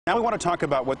Now we want to talk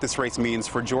about what this race means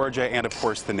for Georgia and, of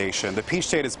course, the nation. The Peach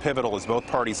State is pivotal as both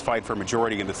parties fight for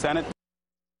majority in the Senate.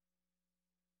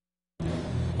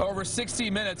 Over 60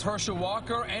 minutes, Herschel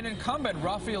Walker and incumbent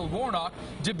Raphael Warnock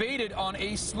debated on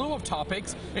a slew of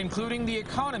topics, including the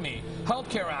economy,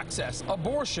 healthcare access,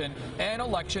 abortion, and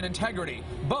election integrity.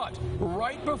 But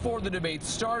right before the debate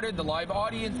started, the live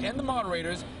audience and the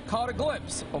moderators caught a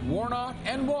glimpse of Warnock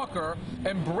and Walker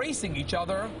embracing each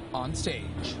other on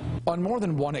stage. On more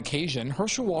than one occasion,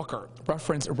 Herschel Walker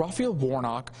referenced Raphael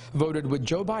Warnock voted with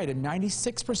Joe Biden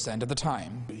 96% of the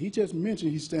time. He just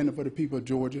mentioned he's standing for the people of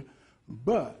Georgia,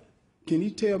 but can he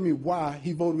tell me why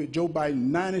he voted with Joe Biden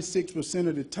 96%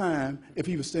 of the time if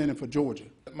he was standing for Georgia?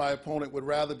 My opponent would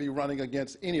rather be running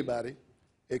against anybody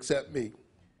except me.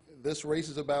 This race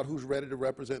is about who's ready to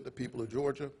represent the people of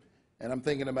Georgia, and I'm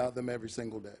thinking about them every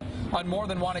single day. On more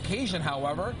than one occasion,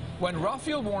 however, when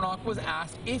Raphael Warnock was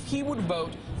asked if he would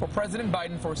vote for President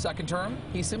Biden for a second term,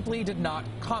 he simply did not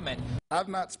comment. I've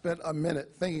not spent a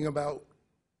minute thinking about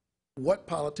what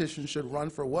politicians should run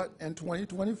for what in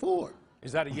 2024.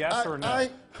 Is that a yes or a no?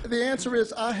 The answer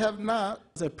is I have not.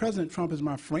 I said President Trump is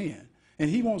my friend, and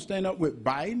he won't stand up with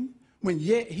Biden when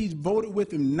yet he's voted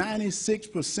with him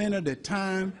 96% of the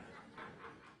time.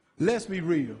 Let's be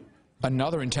real.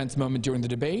 Another intense moment during the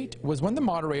debate was when the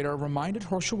moderator reminded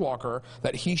Herschel Walker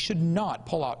that he should not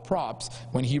pull out props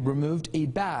when he removed a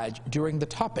badge during the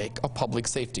topic of public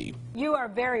safety. You are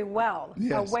very well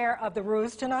aware of the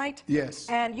rules tonight. Yes.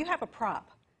 And you have a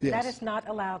prop. Yes. That is not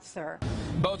allowed, sir.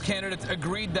 Both candidates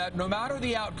agreed that no matter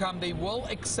the outcome, they will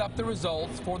accept the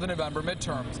results for the November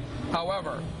midterms.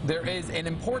 However, there is an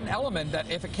important element that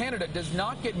if a candidate does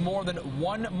not get more than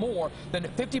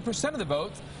 50% of the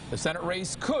votes, the Senate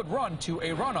race could run to a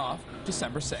runoff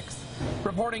December 6th.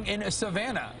 Reporting in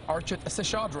Savannah, Archit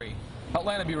Seshadri,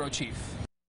 Atlanta Bureau Chief.